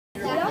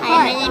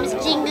My name is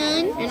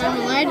Jingun. And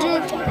I'm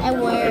Elijah.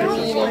 And we're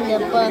reading the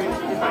book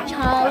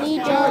Charlie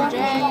Joe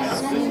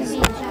Jackson's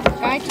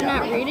Guide to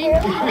Not Reading.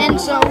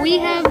 And so we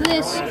have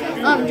this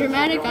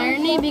dramatic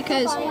irony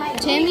because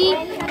Timmy,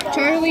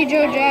 Charlie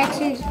Joe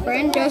Jackson's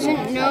friend,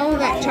 doesn't know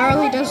that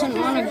Charlie doesn't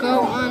want to go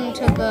on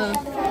to the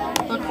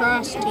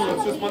lacrosse team.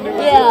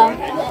 Yeah.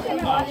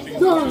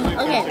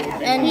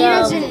 Okay. And he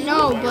doesn't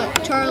know,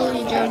 but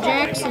Charlie Joe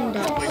Jackson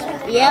does.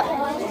 Yep.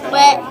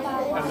 But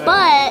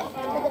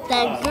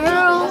that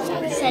girl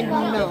said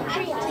no. No.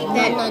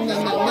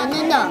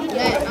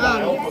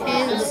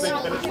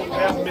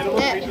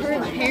 That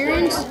her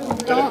parents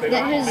don't.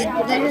 That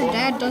her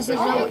dad doesn't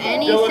know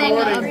anything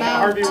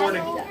about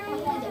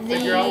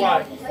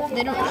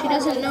She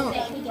doesn't know.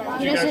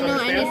 He doesn't know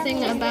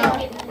anything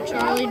about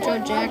Charlie Joe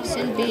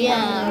Jackson being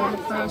on the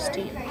lacrosse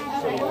team.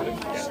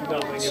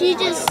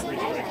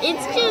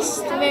 It's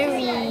just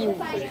very.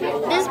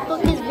 This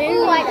book is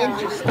very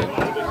interesting.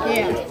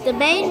 Yeah. The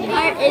main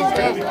part is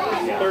that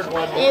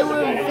they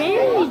were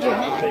very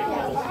dramatic.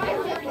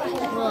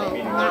 Well,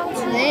 not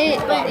they,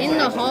 but in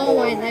the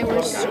hallway they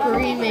were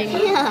screaming.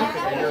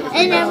 Yeah,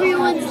 and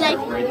everyone's like,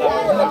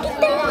 "Look at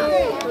that!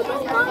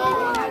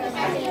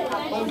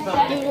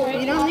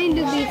 You don't need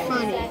to be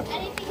funny."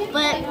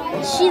 But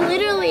she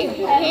literally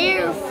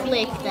hair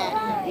flicked that.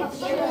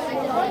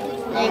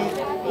 But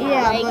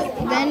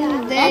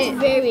then that's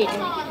very.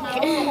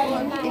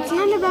 It's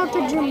not about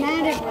the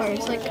dramatic part.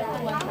 It's like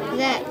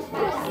that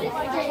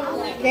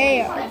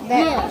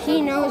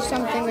he knows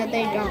something that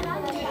they don't.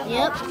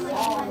 Yep.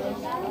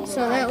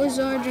 So that was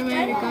our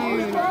dramatic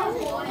irony.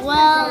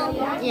 Well,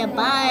 yeah.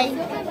 Bye.